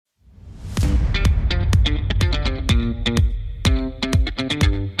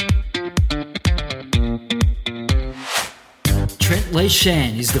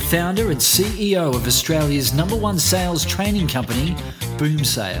Leyshan is the founder and CEO of Australia's #1 sales training company, Boom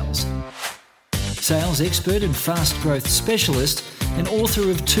Sales. Sales expert and fast growth specialist and author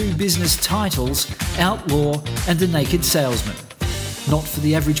of 2 business titles, Outlaw and The Naked Salesman. Not for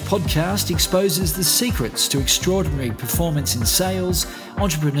the Average podcast exposes the secrets to extraordinary performance in sales,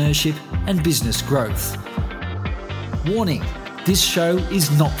 entrepreneurship and business growth. Warning, this show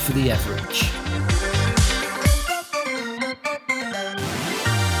is not for the average.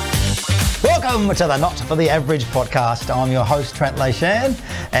 Welcome to the Not For The Average podcast. I'm your host, Trent Leyshan,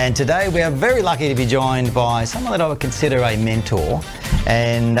 and today we are very lucky to be joined by someone that I would consider a mentor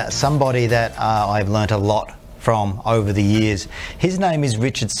and somebody that I've learnt a lot from over the years. His name is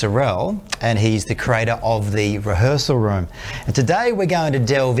Richard Sarell, and he's the creator of the Rehearsal Room. And today we're going to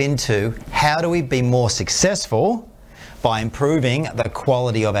delve into how do we be more successful by improving the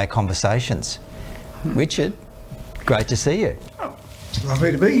quality of our conversations. Richard, great to see you. Oh, it's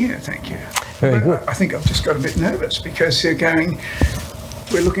lovely to be here, thank you. Very good. I think I've just got a bit nervous because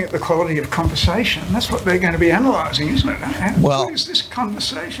we're looking at the quality of conversation. That's what they're going to be analysing, isn't it? How good is this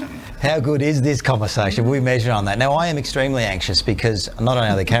conversation? How good is this conversation? We measure on that. Now, I am extremely anxious because not only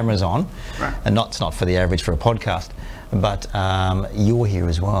are the cameras on, right, and it's not for the average for a podcast, but you're here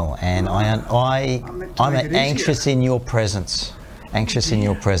as well, and I'm anxious in your presence. Anxious in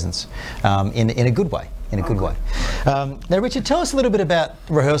your presence, in a good way. In a good way. Now, Richard, tell us a little bit about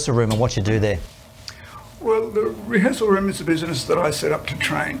Rehearsal Room and what you do there. Well, the Rehearsal Room is a business that I set up to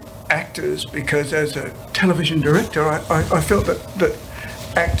train actors because as a television director, I felt that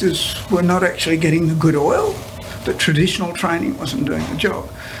actors were not actually getting the good oil, that traditional training wasn't doing the job.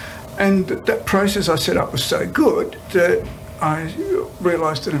 And that process I set up was so good that I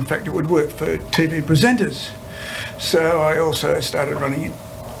realised that in fact it would work for TV presenters. So I also started running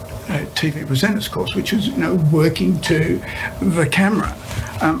a TV presenters course, which was working to the camera,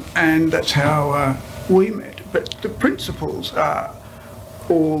 and that's how we met. But the principles are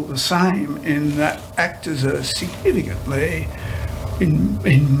all the same in that actors are significantly, in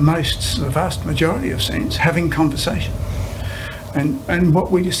the vast majority of scenes, having conversation. And what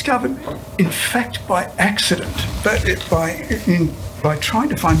we discovered, in fact by accident, but by trying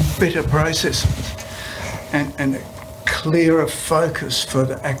to find better processes and a clearer focus for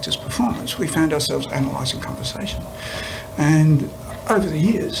the actor's performance, we found ourselves analysing conversation. And over the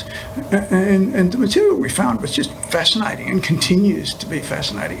years, and the material we found was just fascinating and continues to be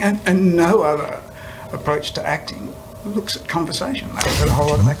fascinating. And no other approach to acting looks at conversation. They've got a whole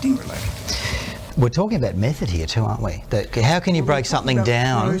lot of acting related. We're talking about method here too, aren't we? How can you break something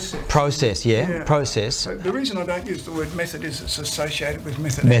down? Process. Process. So the reason I don't use the word method is it's associated with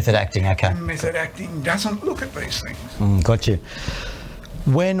method acting. Okay. And method acting doesn't look at these things. Got you.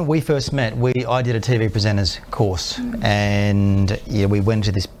 When we first met, I did a TV presenters course, and we went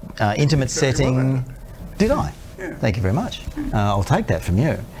to this intimate setting. Did I? Yeah. Thank you very much. I'll take that from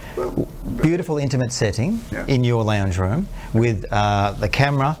you. Beautiful intimate setting in your lounge room with the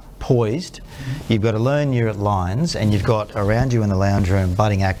camera poised. You've got to learn your lines, and you've got around you in the lounge room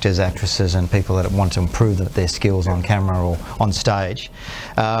budding actors, actresses and people that want to improve their skills on camera or on stage.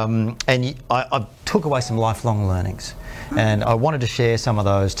 I took away some lifelong learnings, and I wanted to share some of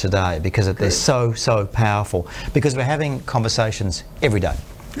those today because they're so powerful, because we're having conversations every day.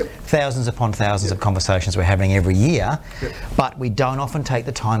 Thousands upon thousands of conversations we're having every year, but we don't often take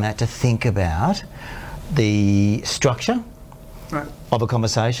the time out to think about the structure of a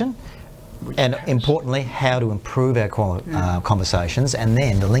conversation, and importantly, how to improve our conversations. And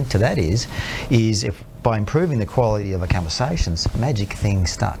then the link to that is if by improving the quality of our conversations, magic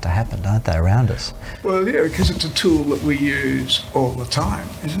things start to happen, don't they, around us? Well, yeah, because it's a tool that we use all the time,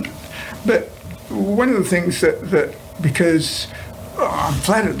 isn't it? But one of the things that because I'm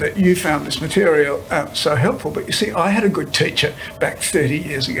flattered that you found this material so helpful, but you see, I had a good teacher back 30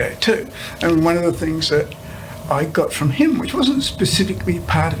 years ago too, and one of the things that I got from him, which wasn't specifically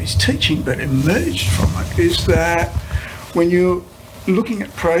part of his teaching but emerged from it, is that when you're looking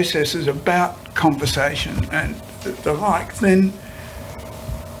at processes about conversation and the like, then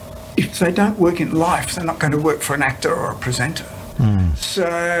if they don't work in life, they're not going to work for an actor or a presenter.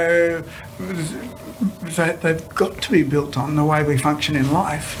 So they've got to be built on the way we function in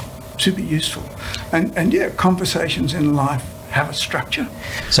life to be useful. And conversations in life have a structure.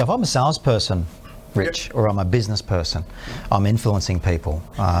 So if I'm a salesperson, Rich, or I'm a business person, I'm influencing people,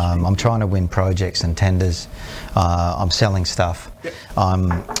 I'm trying to win projects and tenders, I'm selling stuff,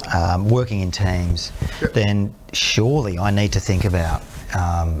 I'm working in teams, then surely I need to think about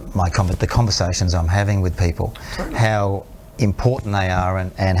the conversations I'm having with people, how important they are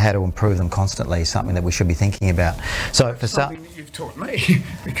and how to improve them constantly is something that we should be thinking about. So for something that you've taught me,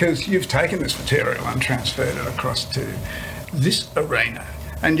 because you've taken this material and transferred it across to this arena.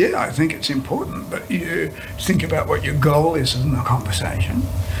 And yeah, I think it's important that you think about what your goal is in the conversation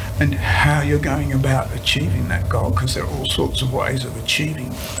and how you're going about achieving that goal, because there are all sorts of ways of achieving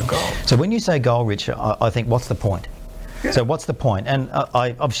the goal. So when you say goal, Richard, I think what's the point? Yeah. So what's the point? And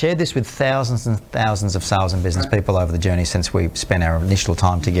I've shared this with thousands and thousands of sales and business people over the journey since we spent our initial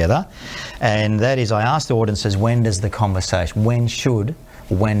time together. And that is, I ask the audiences, when does a conversation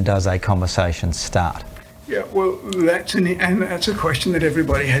start? Yeah, well, that's a question that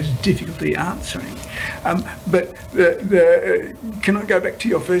everybody has difficulty answering. But can I go back to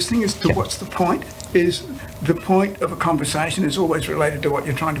your first thing as to what's the point? Is the point of a conversation is always related to what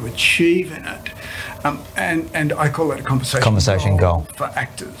you're trying to achieve in it. And I call that a conversation goal for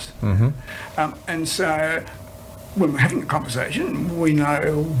actors. Mm-hmm. And so when we're having a conversation, we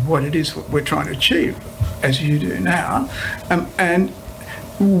know what it is we're trying to achieve, as you do now. And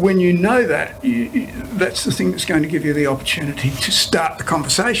when you know that, that's the thing that's going to give you the opportunity to start the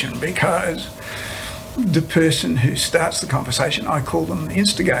conversation, because the person who starts the conversation, I call them the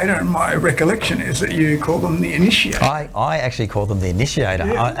instigator, and my recollection is that you call them the initiator. I actually call them the initiator,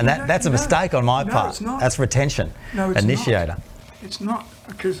 and that's a mistake on my part. It's not. That's retention. No, it's initiator. Not. It's not,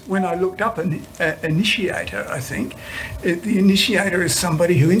 because when I looked up an initiator, I think the initiator is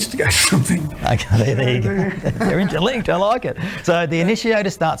somebody who instigates something. Okay, there you go. They're interlinked. I like it. So the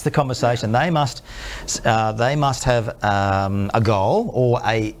initiator starts the conversation. They must have a goal or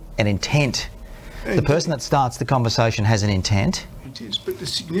an intent. The person that starts the conversation has an intent. It is, but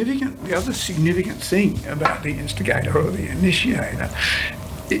the other significant thing about the instigator or the initiator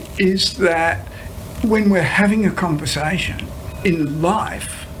is that when we're having a conversation in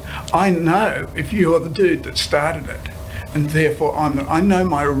life, I know if you're the dude that started it, and therefore I know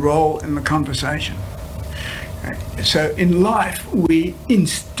my role in the conversation. Okay? So in life, we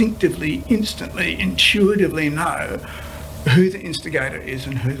instinctively, instantly, intuitively know who the instigator is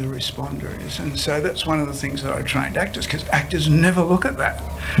and who the responder is. And so that's one of the things that I trained actors, because actors never look at that.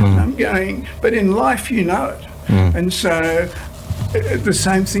 I'm going, but in life you know it. And so the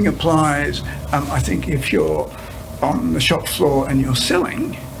same thing applies, I think, if you're on the shop floor and you're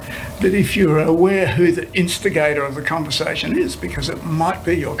selling, that if you're aware who the instigator of the conversation is, because it might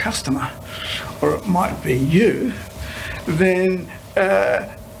be your customer or it might be you, then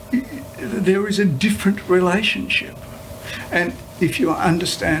there is a different relationship. And if you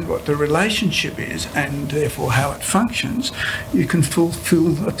understand what the relationship is and therefore how it functions, you can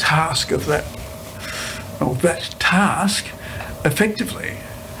fulfill the task of that task effectively,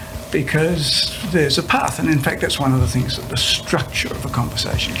 because there's a path. And in fact, that's one of the things that the structure of a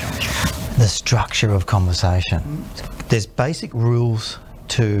conversation comes from. The structure of conversation. There's basic rules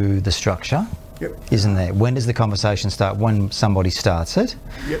to the structure. Yep. Isn't there? When does the conversation start? When somebody starts it.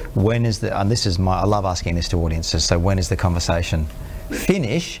 Yep. When is I love asking this to audiences, so when is the conversation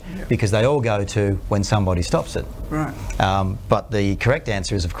finish? Yep. Because they all go to when somebody stops it. Right. But the correct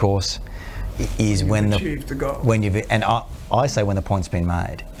answer is, of course, is when achieved the goal. When you've, and I say when the point's been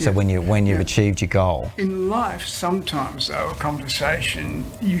made. So when you've achieved your goal. In life, sometimes though, a conversation,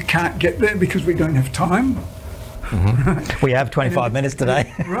 you can't get there because we don't have time. Mm-hmm. Right. We have 25 minutes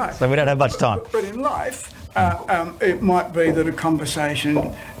today, right? So we don't have much time. But in life, it might be that a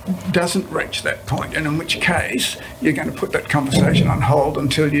conversation doesn't reach that point, and in which case you're going to put that conversation on hold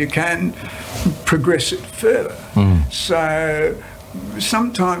until you can progress it further. So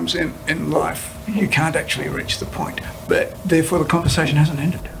sometimes in life you can't actually reach the point, but therefore the conversation hasn't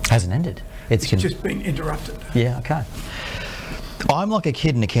ended. Hasn't ended. It's just been interrupted. Yeah, okay. I'm like a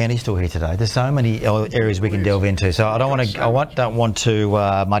kid in a candy store here today. There's so many areas we can delve into, so I don't want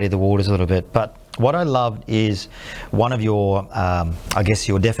to muddy the waters a little bit. But what I loved is one of your, I guess,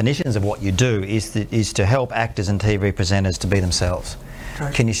 your definitions of what you do is to help actors and TV presenters to be themselves.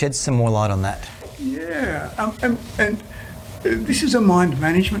 Okay. Can you shed some more light on that? Yeah, and this is a mind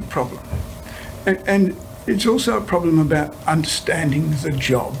management problem, and it's also a problem about understanding the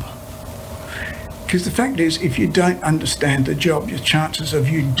job. Because the fact is, if you don't understand the job, your chances of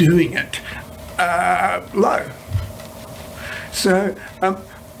you doing it are low. So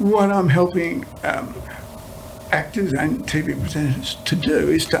what I'm helping actors and TV presenters to do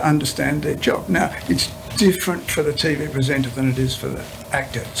is to understand their job. Now, it's different for the TV presenter than it is for the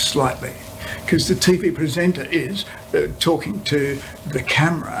actor, slightly. Because the TV presenter is talking to the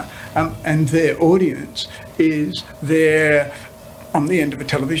camera, and their audience is there on the end of a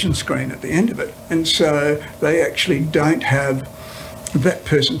television screen at the end of it. And so they actually don't have that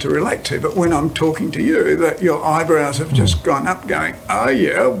person to relate to. But when I'm talking to you, that your eyebrows have just gone up going, oh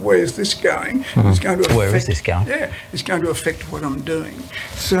yeah, where's this going? It's going to affect, Where is this going? Yeah, it's going to affect what I'm doing.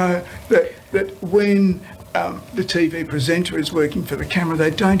 So that when the TV presenter is working for the camera, they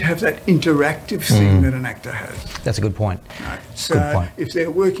don't have that interactive thing that an actor has. That's a good point. Right. So Good point. if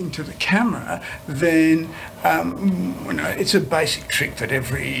they're working to the camera, then it's a basic trick that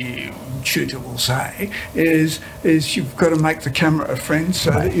every tutor will say is you've got to make the camera a friend,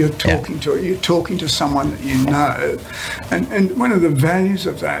 so that you're talking to someone that you know. And one of the values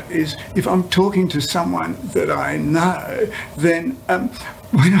of that is if I'm talking to someone that I know, then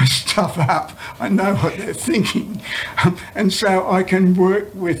when I stuff up, I know what they're thinking, and so I can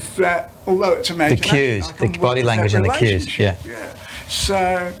work with that. Although it's imagination, the cues, the body language and the cues. Yeah.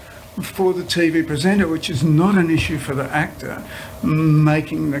 So for the TV presenter, which is not an issue for the actor,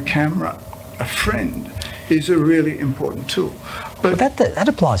 making the camera a friend is a really important tool. But that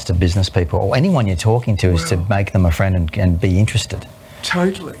applies to business people or anyone you're talking to, is to make them a friend and be interested.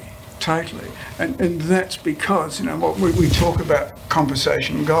 Totally. And that's because, what we talk about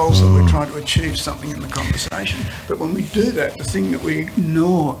conversation goals, that we're trying to achieve something in the conversation. But when we do that, the thing that we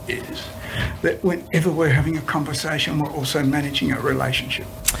ignore is that whenever we're having a conversation, we're also managing a relationship.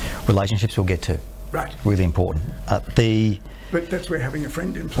 Relationships we'll get to. Right. Really important. But that's where having a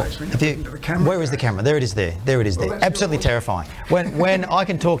friend in place. When you're into the camera. Where is the camera? There it is there. There it is there. Absolutely terrifying. When I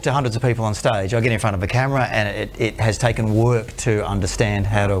can talk to hundreds of people on stage, I get in front of a camera and it has taken work to understand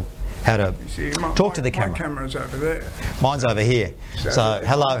how to talk to the camera. My camera's over there. Mine's over here. So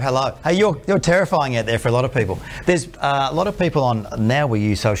hello. Hey, you're terrifying out there for a lot of people. There's a lot of people on, now we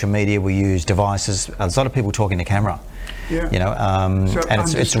use social media, we use devices, there's a lot of people talking to camera. Yeah. So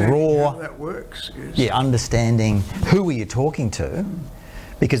and it's raw. How that works is... Yeah, understanding who are you talking to,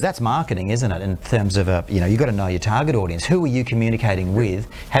 because that's marketing, isn't it? In terms of you've got to know your target audience. Who are you communicating with?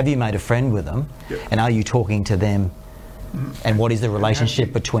 Have you made a friend with them? And are you talking to them? And what is the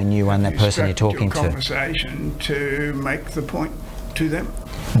relationship between you and that person you're talking to? Conversation to make the point to them.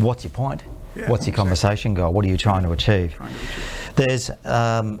 What's your point? What's your conversation goal? What are you trying to achieve? There's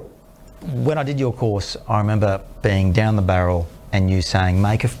when I did your course, I remember being down the barrel and you saying,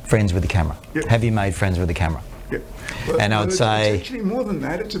 make friends with the camera. Have you made friends with the camera? And I would say... It's actually more than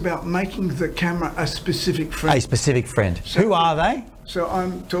that. It's about making the camera a specific friend. A specific friend. So, who are they? So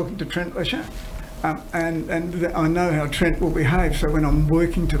I'm talking to Trent Leyshan. And I know how Trent will behave, so when I'm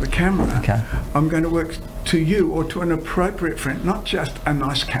working to the camera, I'm going to work to you or to an appropriate friend, not just a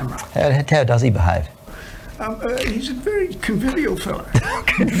nice camera. How does he behave? He's a very convivial fellow.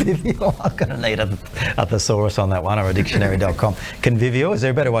 Convivial? I'm going to need a thesaurus on that one, or a dictionary.com. Convivial, is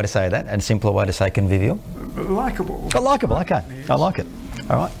there a better way to say that? And a simpler way to say convivial? Likeable. Oh, likeable, okay. Yes. I like it.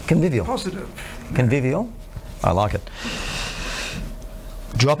 All right, convivial. Positive. Convivial, I like it.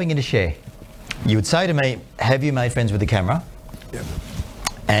 Dropping into share. You would say to me, have you made friends with the camera? Yep.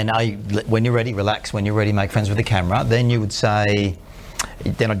 And when you're ready, relax. When you're ready, make friends with the camera. Then you would say,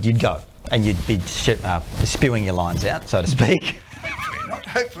 then you'd go. And you'd be spewing your lines out, so to speak.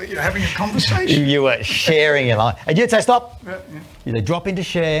 Hopefully you're having a conversation. You were sharing your line. And you'd say, stop. You drop into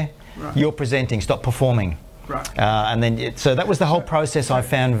share. Right. You're presenting. Stop performing. Right. And then, so that was the whole process I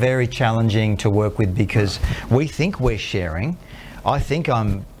found very challenging to work with, because we think we're sharing. I think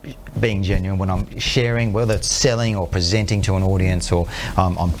I'm being genuine when I'm sharing, whether it's selling or presenting to an audience, or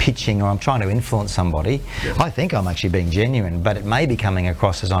I'm pitching, or I'm trying to influence somebody. I think I'm actually being genuine, but it may be coming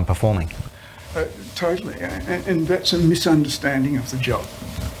across as I'm performing. Totally, and that's a misunderstanding of the job.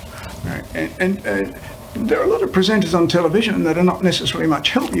 Right. And there are a lot of presenters on television that are not necessarily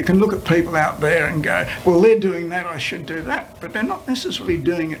much help. You can look at people out there and go, well, they're doing that, I should do that, but they're not necessarily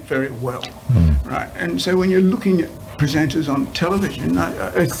doing it very well. Right. And so when you're looking at presenters on television,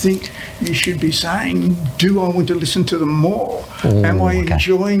 I think you should be saying, do I want to listen to them more? Am I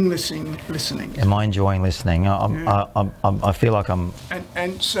enjoying listening? Am I enjoying listening? I feel like I'm...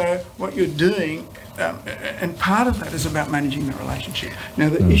 And so what you're doing, and part of that is about managing the relationship. Now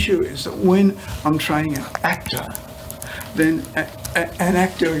the issue is that when I'm training an actor, then an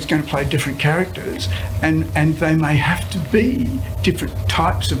actor is going to play different characters, and they may have to be different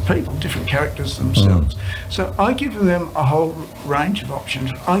types of people, different characters themselves. So I give them a whole range of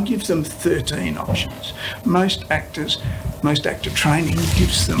options. I give them 13 options. Most actor training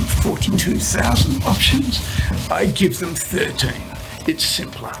gives them 42,000 options. I give them 13. It's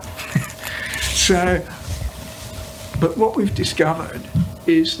simpler. But what we've discovered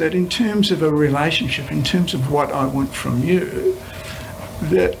is that in terms of a relationship, in terms of what I want from you,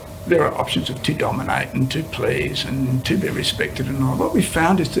 that there are options of to dominate and to please and to be respected and all. What we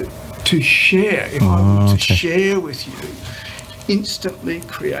found is that to share, if I want to share with you instantly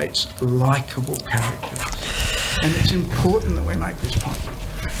creates likeable characters. And it's important that we make this point,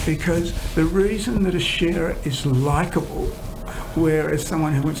 because the reason that a sharer is likeable, whereas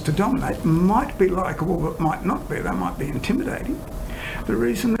someone who wants to dominate might be likeable but might not be, they might be intimidating. The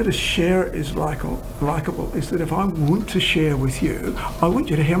reason that a sharer is likeable is that if I want to share with you, I want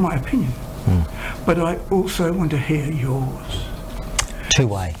you to hear my opinion, but I also want to hear yours.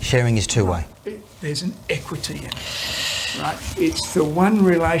 Two-way. Sharing is two-way. There's an equity in it, right? It's the one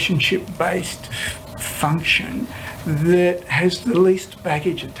relationship-based function that has the least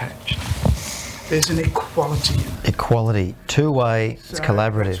baggage attached. There's an equality in it. Equality, two-way, So it's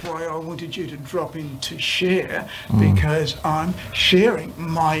collaborative. That's why I wanted you to drop in to share, because I'm sharing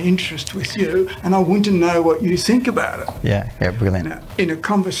my interest with you and I want to know what you think about it. Yeah, brilliant. Now, in a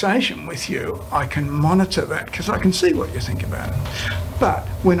conversation with you, I can monitor that because I can see what you think about it. But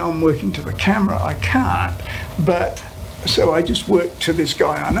when I'm working to the camera, I can't. So I just work to this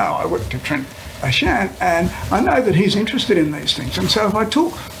guy I know. I work to Trent Leyshan, and I know that he's interested in these things. And so if I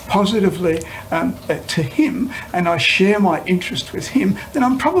talk positively to him and I share my interest with him, then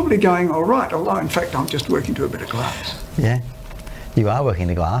I'm probably going all right, although in fact I'm just working to a bit of glass. Yeah, you are working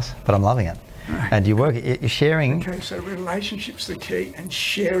the glass, but I'm loving it. Right. And you're sharing. Okay, so relationship's the key, and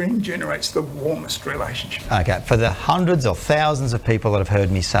sharing generates the warmest relationship. Okay, for the hundreds or thousands of people that have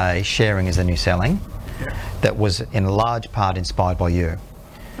heard me say sharing is the new selling, that was in large part inspired by you.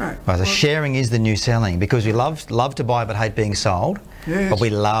 Right. So sharing is the new selling, because we love to buy but hate being sold. Yes. But we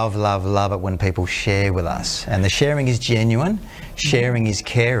love it when people share with us. And the sharing is genuine, sharing is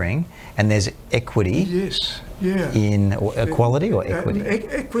caring, and there's equity. Yes, yeah. In equality or equity?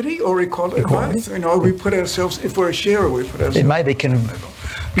 Equity or equality. Both. You know, we put ourselves, if we're a sharer, we put ourselves... It may be convivial.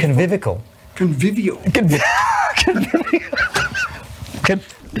 Convivial. Convivial.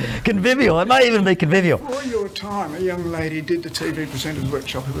 It may even be convivial. Before your time, a young lady did the TV presenters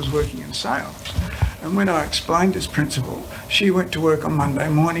workshop who was working in sales. And when I explained this principle, she went to work on Monday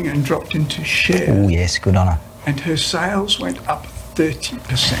morning and dropped into share. Oh yes, good on her. And her sales went up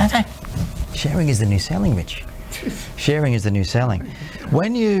 30%. Sharing is the new selling, Rich. Sharing is the new selling.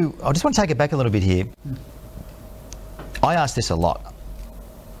 I just want to take it back a little bit here. I ask this a lot.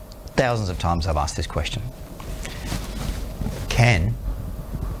 Thousands of times I've asked this question. Can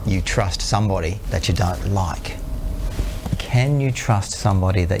you trust somebody that you don't like? Can you trust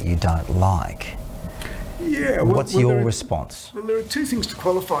somebody that you don't like? Yeah. What's your response? Well, there are two things to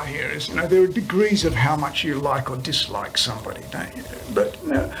qualify here. Is, there are degrees of how much you like or dislike somebody, don't you? But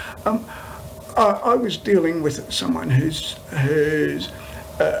I was dealing with someone who's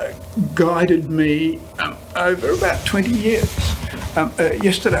guided me over about 20 years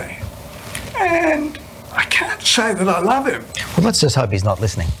yesterday, and I can't say that I love him. Well, let's just hope he's not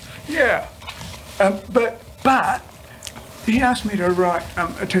listening. Yeah, but he asked me to write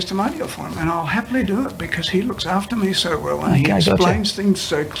a testimonial for him, and I'll happily do it because he looks after me so well and he explains things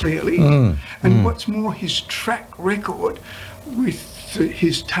so clearly. And what's more, his track record with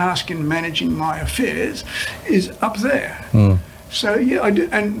his task in managing my affairs is up there. So yeah, I do,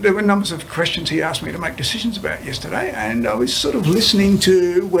 and there were numbers of questions he asked me to make decisions about yesterday, and I was sort of listening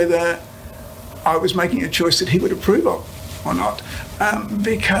to whether I was making a choice that he would approve of or not,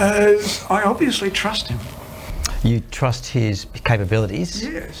 because I obviously trust him. You trust his capabilities?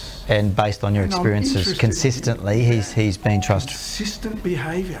 Yes. And based on your experiences consistently, he's been trusted. Consistent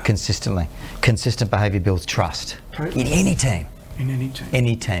behaviour. Consistently. Consistent behaviour builds trust. Totally. In any team. In any team.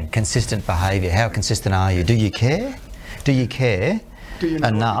 Any team. Consistent behaviour. How consistent are you? Do you care? Do you care Do you know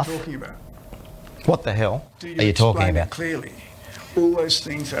enough? what you're talking about? What the hell Do are you talking explain it about? Clearly. All those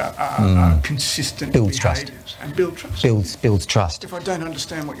things are consistent Builds behaviours trust. and build trust. Builds trust. If I don't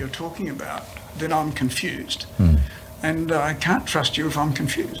understand what you're talking about, then I'm confused. And I can't trust you if I'm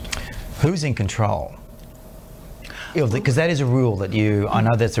confused. Who's in control? Because that is a rule that I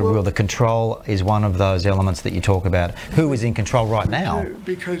know that's a rule. The control is one of those elements that you talk about. Who is in control right now?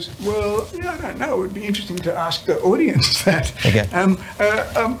 Because, I don't know. It would be interesting to ask the audience that. Okay.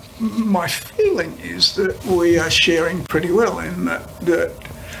 My feeling is that we are sharing pretty well in that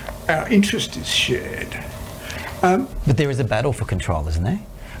our interest is shared. But there is a battle for control, isn't there?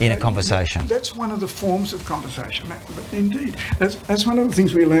 In a conversation. That's one of the forms of conversation. Indeed. That's one of the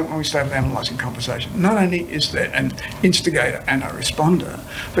things we learned when we started analysing conversation. Not only is there an instigator and a responder,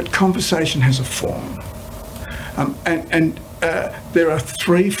 but conversation has a form. There are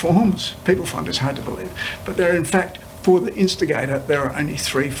three forms. People find this hard to believe. But there are, in fact, for the instigator, there are only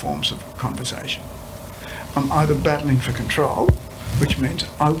three forms of conversation. I'm either battling for control, which means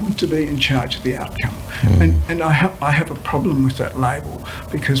I want to be in charge of the outcome. And I have a problem with that label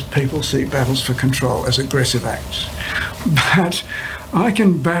because people see battles for control as aggressive acts. But I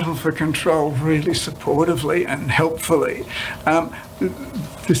can battle for control really supportively and helpfully.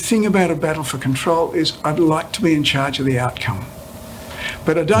 The thing about a battle for control is I'd like to be in charge of the outcome.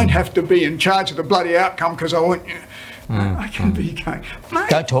 But I don't have to be in charge of the bloody outcome because I want you. I can be going, mate.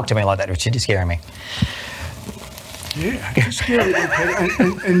 Don't talk to me like that, Richard. You're scaring me. Yeah, it's scary.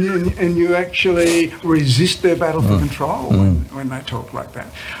 And you actually resist their battle for control when they talk like that.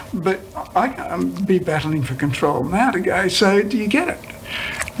 But I can be battling for control now to go, so do you get it?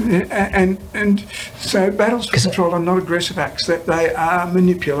 And so battles for control are not aggressive acts, that they are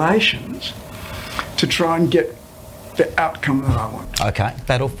manipulations to try and get the outcome that I want. Okay,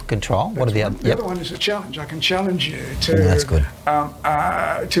 battle for control. What are the other? The other one is a challenge. I can challenge you to. That's good.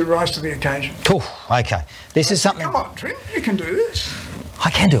 To rise to the occasion. Cool. Okay, this is something. Come on, Trent, you can do this. I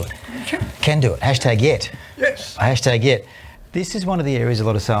can do it. You Can do it. Hashtag yet. Yes. Hashtag yet. This is one of the areas a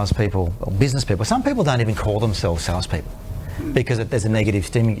lot of salespeople, or business people, some people don't even call themselves salespeople because there's a negative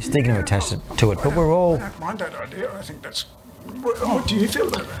stigma attached to it. But we're all. I don't mind that idea. I think that's. What do you feel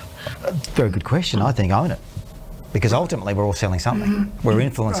about that? Very good question. I think own it. Because ultimately we're all selling something. We're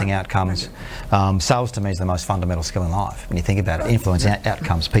influencing outcomes. Sales to me is the most fundamental skill in life. When you think about it, influencing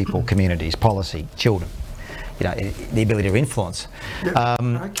outcomes, people, communities, policy, children. You know, the ability to influence.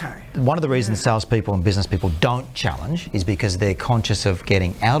 One of the reasons salespeople and business people don't challenge is because they're conscious of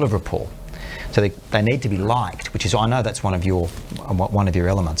getting out of rapport. So they need to be liked, which is, I know that's one of your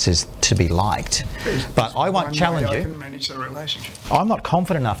elements is to be liked. But I won't challenge you. I can manage the relationship. I'm not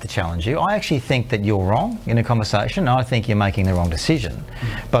confident enough to challenge you. I actually think that you're wrong in a conversation. I think you're making the wrong decision.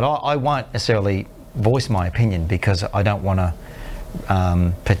 But I won't necessarily voice my opinion because I don't want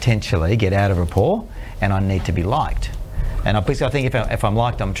to potentially get out of rapport, and I need to be liked. And I think if I'm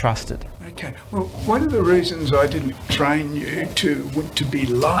liked, I'm trusted. Okay. Well, one of the reasons I didn't train you to want to be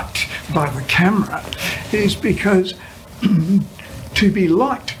liked by the camera is because to be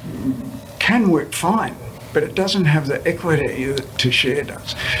liked can work fine, but it doesn't have the equity that to share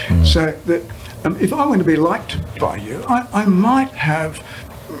does. So that if I want to be liked by you, I might have,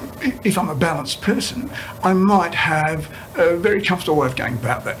 if I'm a balanced person, I might have a very comfortable way of going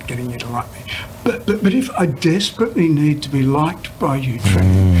about that, getting you to like me. But if I desperately need to be liked by you,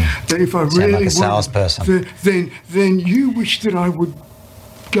 Trent, that if I really like a salesperson, then you wish that I would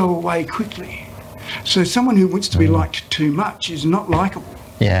go away quickly. So someone who wants to be liked too much is not likable.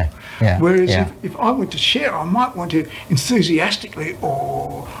 Yeah. Whereas if I want to share, I might want to enthusiastically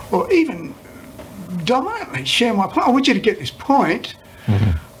or even dominantly share my point. I want you to get this point.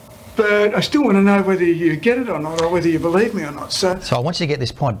 But I still want to know whether you get it or not, or whether you believe me or not. So I want you to get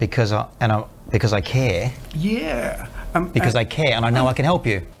this point because I care. Yeah. Because I care and I know I can help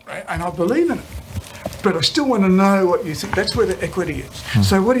you. And I believe in it. But I still want to know what you think. That's where the equity is.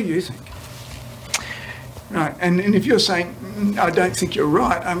 So what do you think? Right. And if you're saying, I don't think you're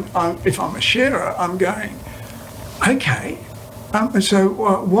right, if I'm a sharer, I'm going, okay, so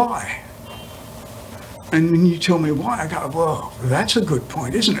why? And when you tell me why, I go, well, that's a good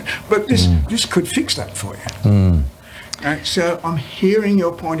point, isn't it? But this could fix that for you. Right, so I'm hearing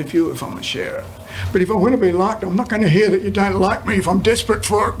your point of view if I'm a sharer. But if I want to be liked, I'm not going to hear that you don't like me if I'm desperate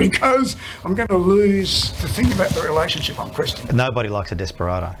for it, because I'm going to lose the thing about the relationship I'm questioning. Nobody likes a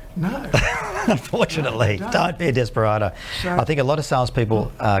desperado. No. Unfortunately, No, don't be a desperado. So, I think a lot of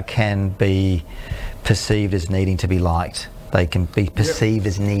salespeople can be perceived as needing to be liked. They can be perceived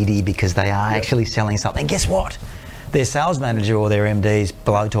as needy because they are actually selling something. Guess what? Their sales manager or their MD's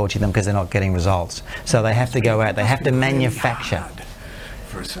blowtorching them because they're not getting results. So they have to go out. They have to manufacture.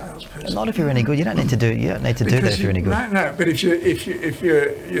 For a salesperson. Not if you're any good. You don't need to do. You don't need to do that if you're any good. No. But if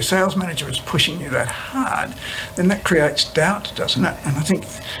your sales manager is pushing you that hard, then that creates doubt, doesn't it? And I think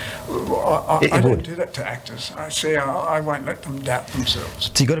I don't do that to actors. I won't let them doubt themselves.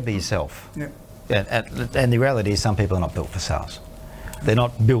 So you've got to be yourself. Yeah. And the reality is some people are not built for sales. They're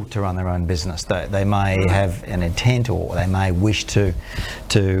not built to run their own business. They may have an intent, or they may wish to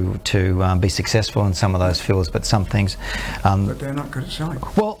be successful in some of those fields, but some things. But they're not good at selling.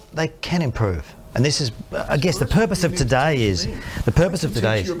 Well, they can improve. And this is, I guess, the purpose of today is... The purpose of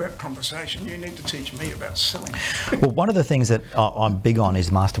today is... you about conversation, you need to teach me about selling. Well, one of the things that I'm big on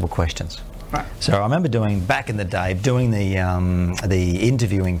is masterful questions. Right. So I remember back in the day, doing the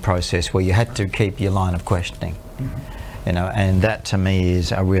interviewing process where you had to keep your line of questioning. You know, and that to me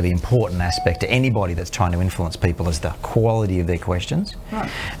is a really important aspect to anybody that's trying to influence people, is the quality of their questions. Right.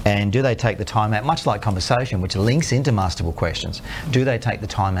 And do they take the time out, much like conversation, which links into masterful questions, do they take the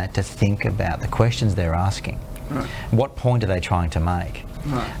time out to think about the questions they're asking? Right. What point are they trying to make?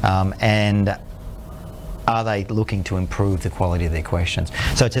 Right. And are they looking to improve the quality of their questions?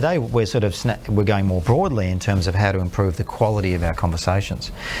 So today we're sort of we're going more broadly in terms of how to improve the quality of our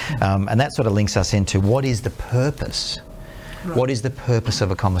conversations, and that sort of links us into what is the purpose. Right. What is the purpose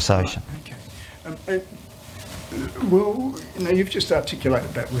of a conversation? Right. Okay. Well, you've just articulated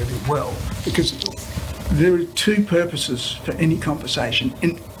that really well, because there are two purposes for any conversation,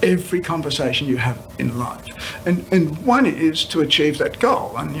 in every conversation you have in life. And one is to achieve that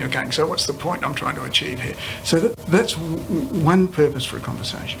goal. And you're going, so what's the point I'm trying to achieve here? So that's one purpose for a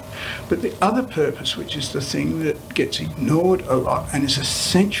conversation. But the other purpose, which is the thing that gets ignored a lot and is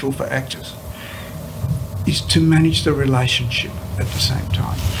essential for actors, is to manage the relationship at the same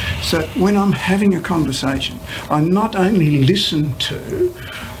time. So when I'm having a conversation, I not only listen to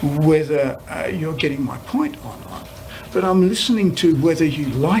whether you're getting my point or not, but I'm listening to whether you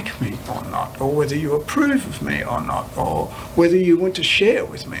like me or not, or whether you approve of me or not, or whether you want to share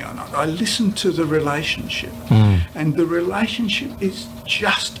with me or not. I listen to the relationship. And the relationship is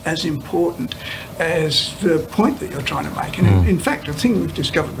just as important as the point that you're trying to make. And in fact, the thing we've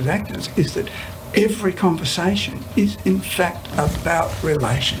discovered with actors is that every conversation is in fact about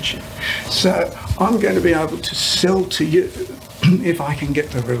relationship. So I'm going to be able to sell to you if I can get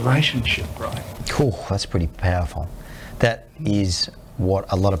the relationship right. Cool, that's pretty powerful. That is what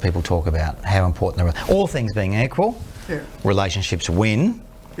a lot of people talk about, how important all things being equal, relationships win.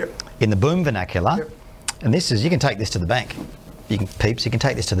 In the boom vernacular, and this is, you can take this to the bank. You can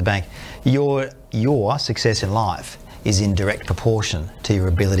take this to the bank. Your success in life is in direct proportion to your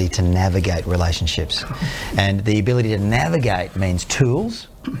ability to navigate relationships. And the ability to navigate means tools.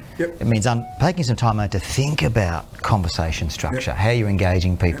 It means taking some time out to think about conversation structure, how you're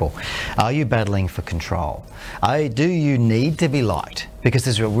engaging people. Are you battling for control? Do you need to be liked? Because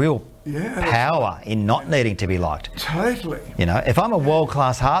there's a real power in not needing to be liked. Totally. If I'm a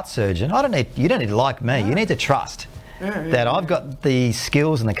world-class heart surgeon, you don't need to like me. You need to trust that I've got the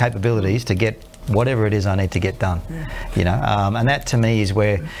skills and the capabilities to get whatever it is I need to get done. And that to me is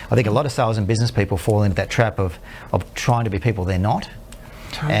where I think a lot of sales and business people fall into that trap of trying to be people they're not.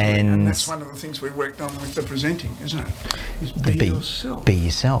 Totally. And that's one of the things we worked on with the presenting, isn't it? Is be yourself. Be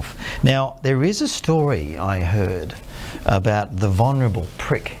yourself. Now, there is a story I heard about the vulnerable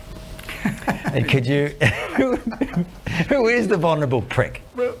prick. And could you... who is the vulnerable prick?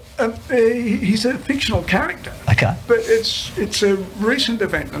 Well, he's a fictional character. Okay. But it's a recent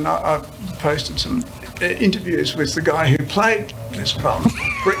event, and I've posted some interviews with the guy who played this vulnerable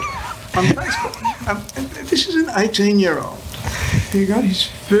prick on Facebook. And this is an 18-year-old who got his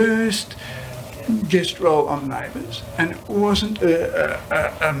first guest role on Neighbours, and it wasn't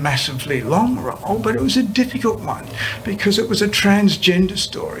a massively long role, but it was a difficult one because it was a transgender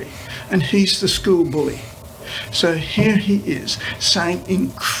story, and he's the school bully. So here he is saying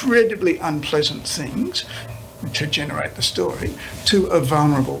incredibly unpleasant things to generate the story to a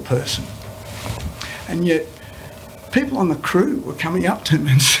vulnerable person. And yet people on the crew were coming up to him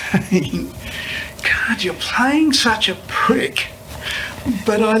and saying, God, you're playing such a prick,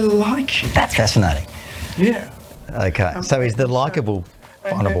 but I like you. That's fascinating. Yeah. Okay, so he's the likeable,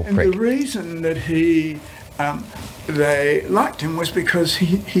 vulnerable prick. And the reason that they liked him was because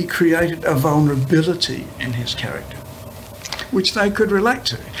he created a vulnerability in his character, which they could relate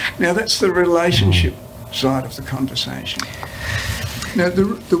to. Now, that's the relationship side of the conversation. Now,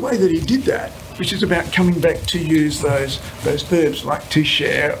 the way that he did that, which is about coming back to use those verbs like to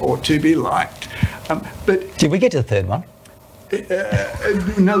share or to be liked. But did we get to the third one?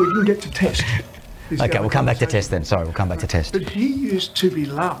 No, we didn't get to test. Okay, we'll come back to test then. Sorry, we'll come back to test. But he used to be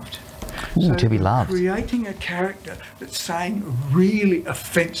loved. Ooh, so to be loved. Creating a character that's saying really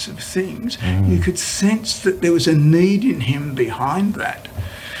offensive things, you could sense that there was a need in him behind that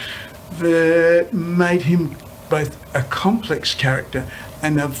made him both a complex character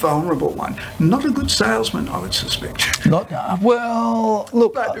and a vulnerable one. Not a good salesman, I would suspect. Well,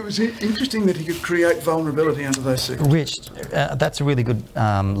 look... But it was interesting that he could create vulnerability under those circumstances. Rich, that's a really good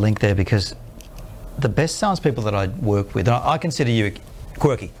link there, because the best salespeople that I work with, I consider you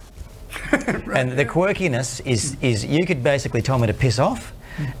quirky. Right, and the quirkiness is you could basically tell me to piss off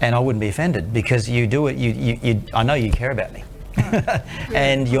and I wouldn't be offended, because you do it, I know you care about me.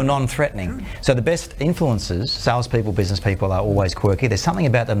 And you're non-threatening. So the best influencers, salespeople, business people, are always quirky. There's something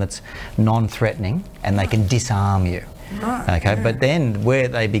about them that's non-threatening and they can disarm you. Right, okay, but then where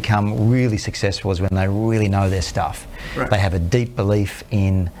they become really successful is when they really know their stuff. Right. They have a deep belief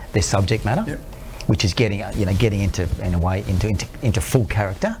in their subject matter, which is getting into, in a way, into full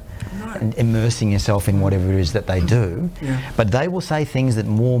character. and immersing yourself in whatever it is that they do. Yeah. But they will say things that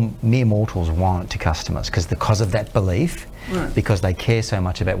mere mortals won't to customers because of that belief, Right. because they care so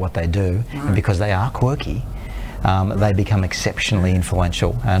much about what they do, and because they are quirky. They become exceptionally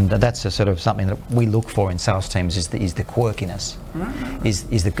influential, and that's a sort of something that we look for in sales teams is the quirkiness,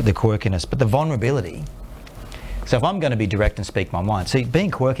 is the quirkiness, but the vulnerability. So if I'm going to be direct and speak my mind, see,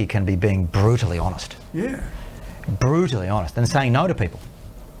 being quirky can be being brutally honest, brutally honest, and saying no to people,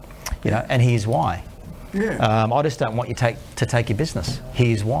 and here's why. I just don't want you to take your business.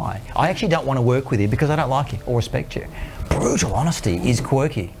 Here's why. I actually don't want to work with you because I don't like you or respect you. Brutal honesty is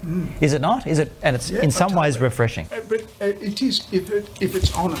quirky, is it not? Is it? And it's in some ways refreshing. But it is if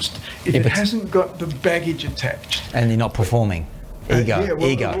it's honest. If it hasn't got the baggage attached. And you're not performing. Ego.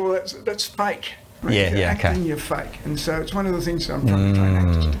 Well, that's fake. Right? Acting, you're fake, and so it's one of the things I'm trying to train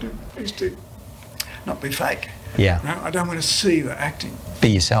actors to do is to not be fake. Yeah. No, I don't want to see the acting. Be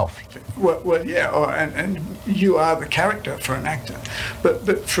yourself. Well, yeah, and you are the character for an actor,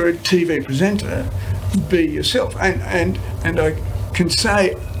 but for a TV presenter, be yourself, and I can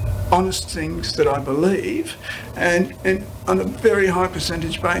say honest things that I believe, and on a very high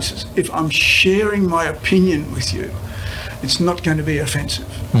percentage basis. If I'm sharing my opinion with you, it's not going to be offensive.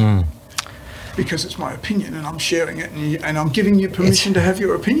 Because it's my opinion and I'm sharing it, and I'm giving you permission to have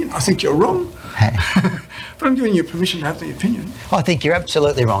your opinion. I think you're wrong, but I'm giving you permission to have the opinion. I think you're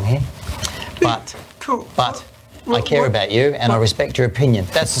absolutely wrong here, but cool. But I care about you and I respect your opinion.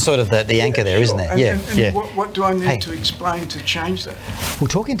 That's the sort of the anchor there, isn't there? And what do I need to explain to change that? We're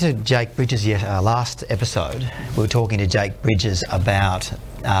talking to Jake Bridges last episode. We were talking to Jake Bridges about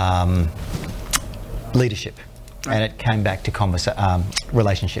leadership. Right. And it came back to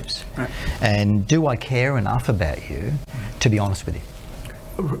relationships. Right. And do I care enough about you to be honest with you?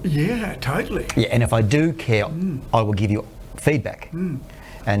 Yeah, totally. Yeah, and if I do care, I will give you feedback.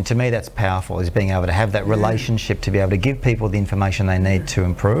 And to me, that's powerful, is being able to have that relationship, to be able to give people the information they need to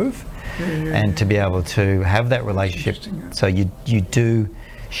improve, and to be able to have that relationship. So you do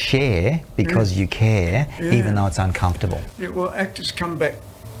share because you care, even though it's uncomfortable. Yeah, well, actors come back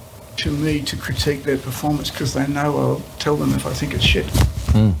to me to critique their performance because they know I'll tell them if I think it's shit.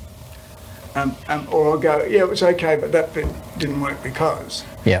 Or I'll go, yeah, it was okay, but that bit didn't work because.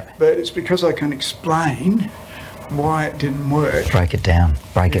 Yeah. But it's because I can explain why it didn't work. Break it down.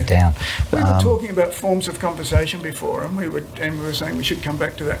 It down. We were talking about forms of conversation before, and we were saying we should come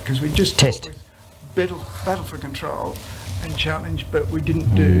back to that because we just test with battle for control and challenge, but we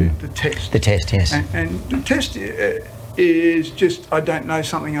didn't do the test. The test, yes. And the test is just, I don't know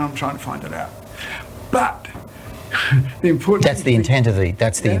something and I'm trying to find it out. But the important that's the intent of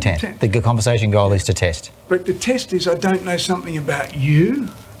that's the intent. The conversation goal is to test. But the test is, I don't know something about you.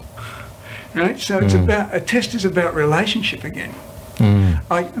 Right? So it's about, a test is about relationship again.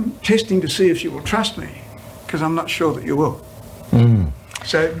 I am testing to see if you will trust me, because I'm not sure that you will.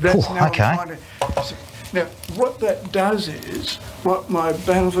 So that's now what that does is, what my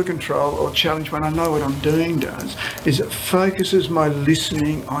battle for control or challenge when I know what I'm doing does, is it focuses my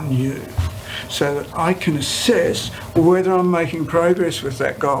listening on you, so that I can assess whether I'm making progress with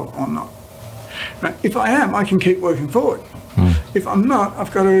that goal or not. Now, if I am, I can keep working forward. If I'm not,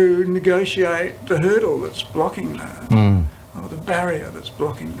 I've got to negotiate the hurdle that's blocking that, or the barrier that's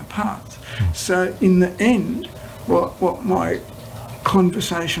blocking the path. So in the end, what my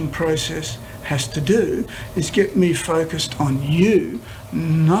conversation process has to do is get me focused on you,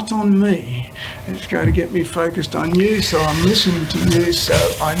 not on me. It's going to get me focused on you, so I'm listening to you, so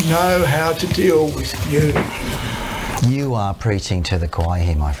I know how to deal with you. You are preaching to the choir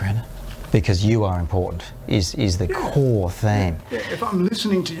here, my friend, because you are important, is the core theme. If I'm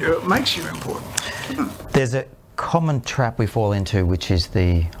listening to you, it makes you important. There's a common trap we fall into, which is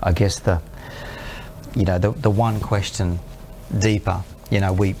the one question deeper.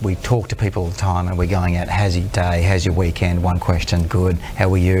 We talk to people all the time and we're going out, how's your day, how's your weekend, one question, good,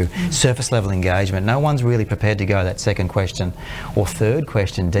 how are you? Surface level engagement. No one's really prepared to go that second question or third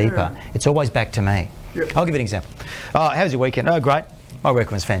question deeper. It's always back to me. I'll give you an example. Oh, how's your weekend? Oh, great. My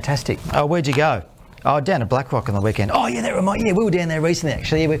weekend was fantastic. Oh, where'd you go? Oh, down at Blackrock on the weekend. Oh, yeah, we were down there recently,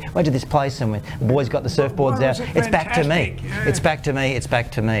 actually. We went to this place and the boys got the surfboards out. It's back to me. It's back to me. It's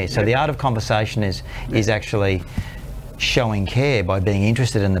back to me. So the art of conversation is actually showing care by being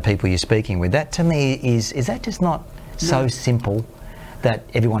interested in the people you're speaking with. That to me is that just not so simple that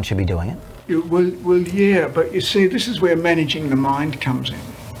everyone should be doing it? Well, yeah, but you see, this is where managing the mind comes in.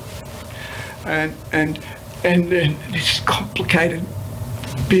 And this complicated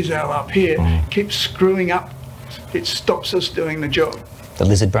bizzo up here keeps screwing up. It stops us doing the job. The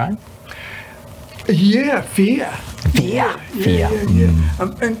lizard brain? Yeah, fear. Fear.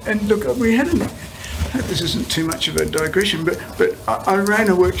 And look, we had I hope this isn't too much of a digression, but I ran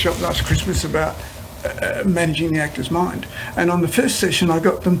a workshop last Christmas about managing the actor's mind. And on the first session, I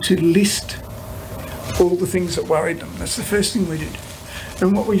got them to list all the things that worried them. That's the first thing we did.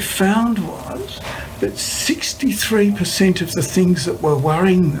 And what we found was that 63% of the things that were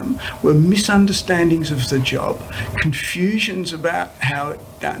worrying them were misunderstandings of the job, confusions about how it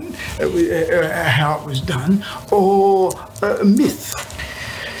was done, or a myth.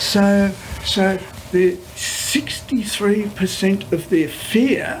 So the 63% of their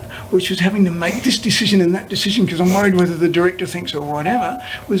fear, which was having to make this decision and that decision because I'm worried whether the director thinks or whatever,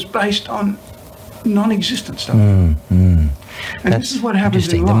 was based on non-existent stuff. And this is what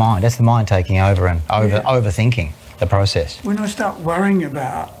happens in life. That's the mind taking over and overthinking the process. When I start worrying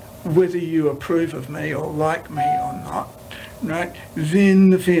about whether you approve of me or like me or not, right, then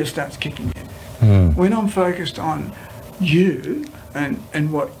the fear starts kicking in. When I'm focused on you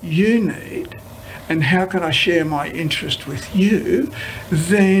and what you need, and how can I share my interest with you,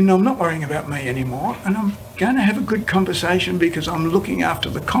 then I'm not worrying about me anymore, and I'm going to have a good conversation because I'm looking after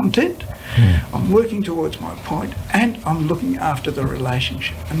the content, I'm working towards my point, and I'm looking after the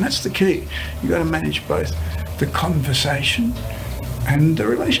relationship. And that's the key. You've got to manage both the conversation and the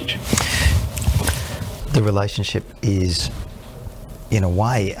relationship. The relationship is, in a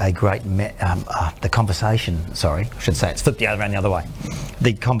way, a great the conversation, sorry, I should say it's flipped the other around the other way.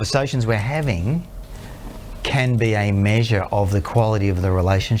 The conversations we're having can be a measure of the quality of the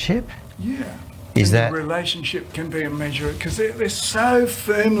relationship. Yeah. The relationship can be a measure because they're so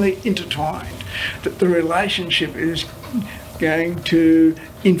firmly intertwined that the relationship is going to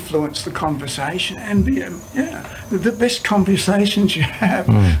influence the conversation and be the best conversations you have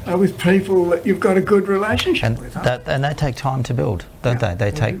are with people that you've got a good relationship with. And they take time to build, don't they?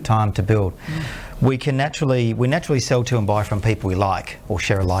 They take time to build. We naturally sell to and buy from people we like or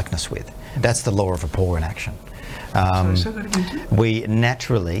share a likeness with. That's the law of rapport in action. We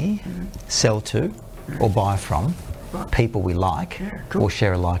naturally sell to or buy from people we like or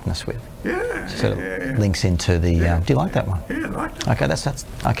share a likeness with. So it links into the. Do you like that one? Yeah, I like that. Okay, that's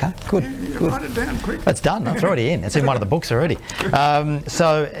okay. Good. Good. Write it down quick. That's done. That's already in. It's in one of the books already.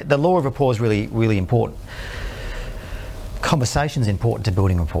 So the law of rapport is really, really important. Conversation's important to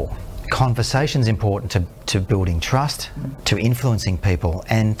building rapport. Conversation's important to building trust, to influencing people,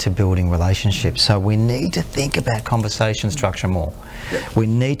 and to building relationships. So we need to think about conversation structure more. We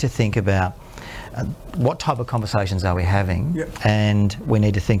need to think about what type of conversations are we having, and we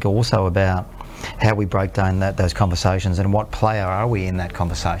need to think also about how we break down those conversations and what player are we in that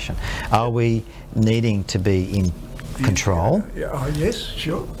conversation. Are we needing to be in control? Yes,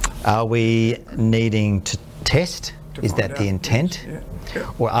 sure. Are we needing to test? Is that the intent?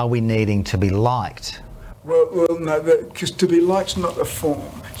 Or are we needing to be liked? Well, no, because to be liked's not a form.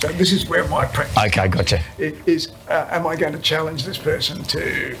 So this is where my practice. Okay, gotcha. Is am I going to challenge this person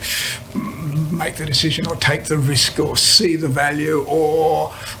to make the decision or take the risk or see the value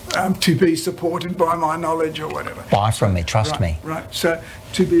or to be supported by my knowledge or whatever? Buy from me, trust me. Right. So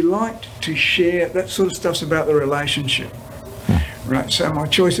to be liked, to share, that sort of stuff's about the relationship. Right. So my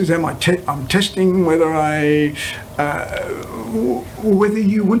choices, I'm testing whether whether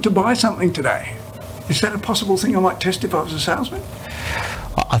you want to buy something today. Is that a possible thing I might test if I was a salesman?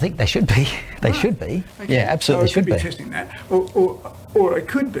 I think they should be. They should be. Okay. Yeah, absolutely so should be. Testing that, or it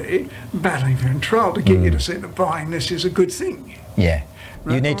could be battling for control to get you to see that buying this is a good thing. Yeah.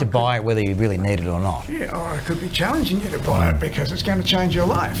 Right? You need to buy it whether you really need it or not. Yeah, or it could be challenging you to buy it because it's going to change your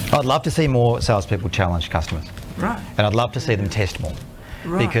life. I'd love to see more salespeople challenge customers. Right. And I'd love to see them test more.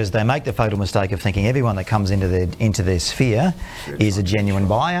 Right. Because they make the fatal mistake of thinking everyone that comes into their sphere is a genuine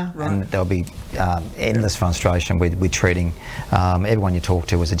buyer, and there'll be endless frustration with treating everyone you talk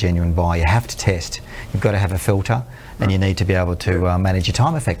to as a genuine buyer. You have to test. You've got to have a filter, and you need to be able to manage your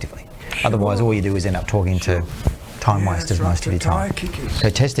time effectively. Otherwise, all you do is end up talking to time wasters most of your time. So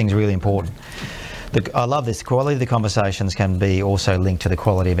testing is really important. I love this. Quality of the conversations can be also linked to the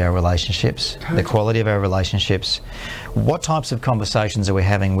quality of our relationships. The quality of our relationships. What types of conversations are we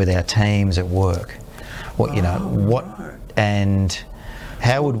having with our teams at work? And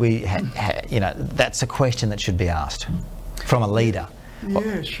how would we? That's a question that should be asked from a leader.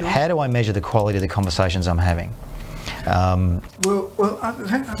 Yeah, sure. How do I measure the quality of the conversations I'm having? That's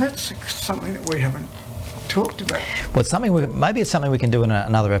something that we haven't talked about. Well, it's something it's something we can do in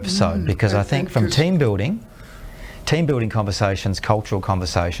another episode, because I think from team building conversations, cultural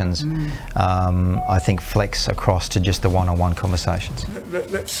conversations, I think flex across to just the one-on-one conversations.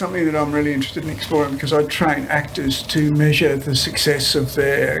 That's something that I'm really interested in exploring, because I train actors to measure the success of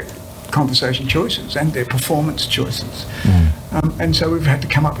their conversation choices and their performance choices. And so we've had to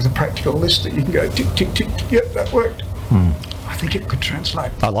come up with a practical list that you can go tick, tick, tick, yep, that worked. I think it could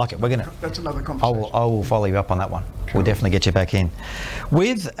translate. I like it. We're gonna. That's another conversation. I will follow you up on that one. Cool. We'll definitely get you back in.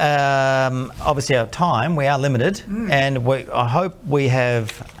 With obviously our time, we are limited, and I hope we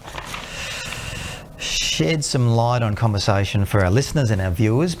have shed some light on conversation for our listeners and our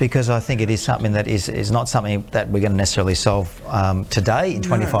viewers, because I think it is something that is not something that we're going to necessarily solve today in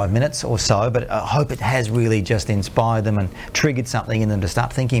 25 minutes or so, but I hope it has really just inspired them and triggered something in them to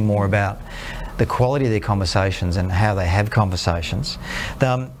start thinking more about the quality of their conversations and how they have conversations.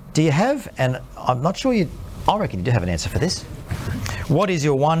 Do you have, and I'm not sure I reckon you do have an answer for this. What is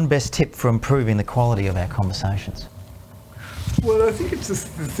your one best tip for improving the quality of our conversations? Well, I think it's the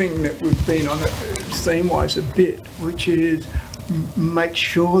thing that we've been on theme-wise a bit, which is make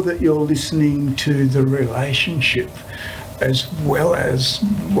sure that you're listening to the relationship as well as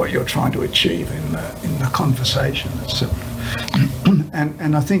what you're trying to achieve in the conversation itself.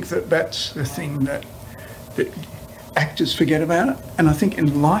 And I think that's the thing that actors forget about it, and I think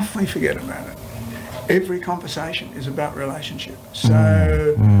in life we forget about it. Every conversation is about relationship. So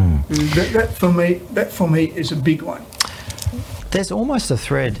that for me is a big one. There's almost a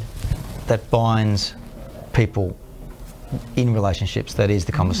thread that binds people in relationships, that is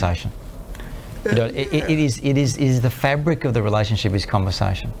the conversation. It is the fabric of the relationship is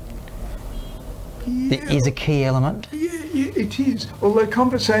conversation. It is a key element. Yeah, it is. Although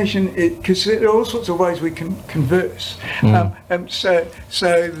conversation, because there are all sorts of ways we can converse. So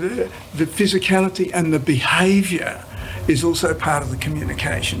the physicality and the behaviour is also part of the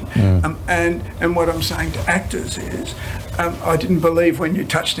communication. And what I'm saying to actors is, I didn't believe when you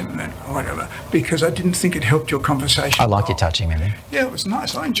touched him and whatever, because I didn't think it helped your conversation. I like you touching me then. Yeah, it was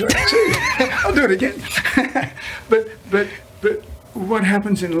nice. I enjoyed it too. I'll do it again. but what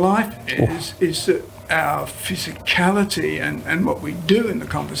happens in life is that our physicality and what we do in the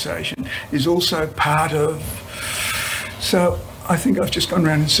conversation is also part of. So I think I've just gone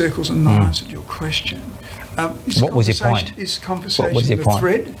around in circles and not answered your question. What was your point? Is conversation the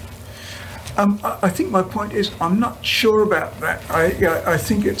thread? I think my point is I'm not sure about that. I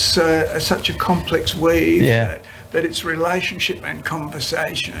think it's such a complex weave that it's relationship and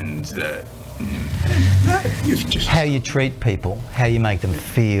conversations that how you treat people, how you make them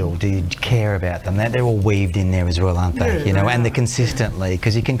feel, do you care about them? They're all weaved in there as well, aren't they? Yeah, you know, and they're consistently,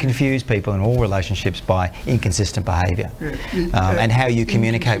 because you can confuse people in all relationships by inconsistent behaviour, and how you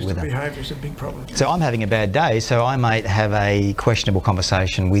communicate with them. Behaviour is a big problem. So I'm having a bad day, so I might have a questionable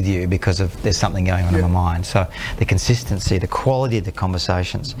conversation with you because there's something going on in my mind. So the consistency, the quality of the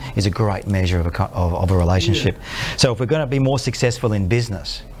conversations is a great measure of a relationship. So if we're going to be more successful in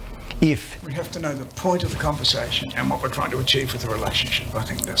business, we have to know the point of the conversation and what we're trying to achieve with the relationship. I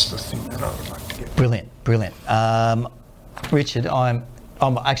think that's the thing that I would like to get. Brilliant. Richard, I'm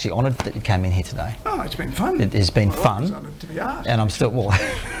actually honoured that you came in here today. Oh, it's been fun. It has been fun. I was honoured to be asked. And I'm still,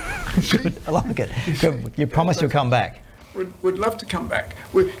 good. I like it. Good. You promise you'll come back. Would love to come back,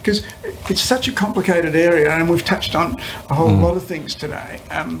 because it's such a complicated area and we've touched on a whole lot of things today.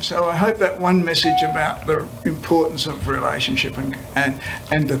 So I hope that one message about the importance of relationship and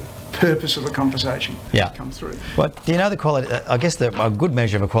the purpose of the conversation come through. Well, do you know the quality? I guess a good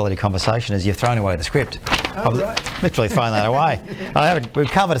measure of a quality conversation is you've thrown away the script. Oh, right. Literally thrown that away. We've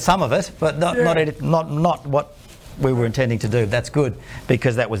covered some of it, but not what we were intending to do. That's good,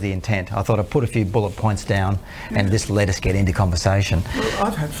 because that was the intent. I thought I'd put a few bullet points down and just let us get into conversation. Well,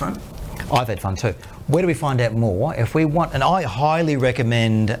 I've had fun. I've had fun too. Where do we find out more? If we want, and I highly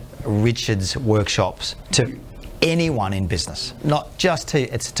recommend Richard's workshops to anyone in business. Not just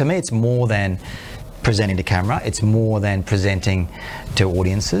to me, it's more than presenting to camera. It's more than presenting to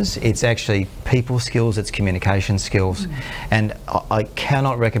audiences. It's actually people skills, it's communication skills. And I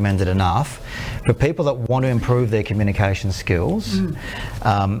cannot recommend it enough. For people that want to improve their communication skills,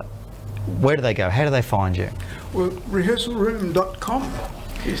 where do they go? How do they find you? Well, rehearsalroom.com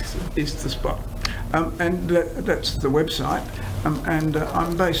is the spot. And that's the website. And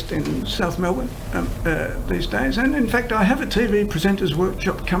I'm based in South Melbourne these days. And in fact, I have a TV presenters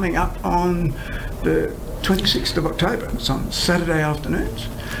workshop coming up on the 26th of October. It's on Saturday afternoons.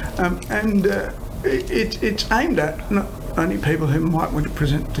 It's aimed at not only people who might want to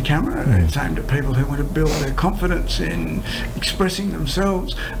present to camera, it's aimed at people who want to build their confidence in expressing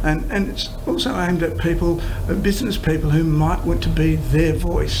themselves, and it's also aimed at people, business people who might want to be their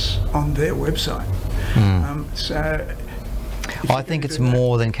voice on their website. I think it's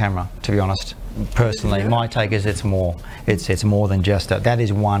more than camera, to be honest. Personally, my take is it's more. It's more than just that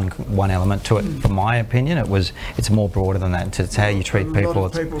is one element to it. From my opinion, it's more broader than that. It's how you treat people. A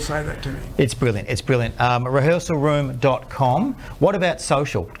lot of people say that to me. It's brilliant. It's brilliant. Rehearsalroom.com. What about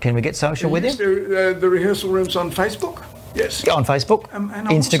social? Can we get social with you? The Rehearsal Room's on Facebook. Yes. On Facebook, and I'm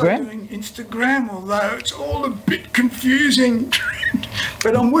Instagram. Also doing Instagram, although it's all a bit confusing,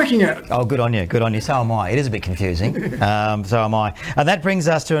 but I'm working at it. Oh, good on you. Good on you. So am I. It is a bit confusing. So am I. And that brings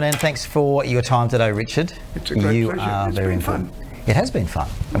us to an end. Thanks for your time today, Richard. It's a great pleasure. Are very informative. It has been fun,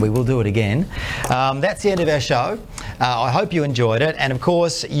 and we will do it again. That's the end of our show. I hope you enjoyed it, and of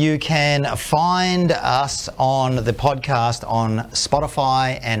course you can find us on the podcast on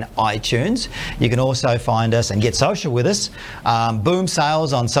Spotify and iTunes. You can also find us and get social with us, Boom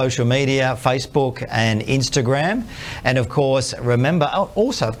Sales on social media, Facebook and Instagram, and of course remember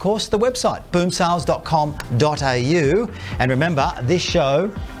also of course the website boomsales.com.au, and remember this show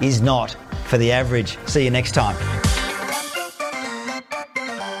is not for the average. See you next time.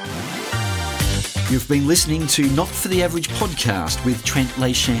 You've been listening to Not For The Average podcast with Trent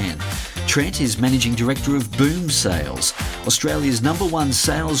Leyshan. Trent is Managing Director of Boom Sales, Australia's #1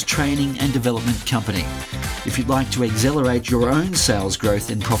 sales training and development company. If you'd like to accelerate your own sales growth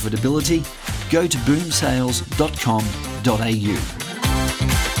and profitability, go to boomsales.com.au.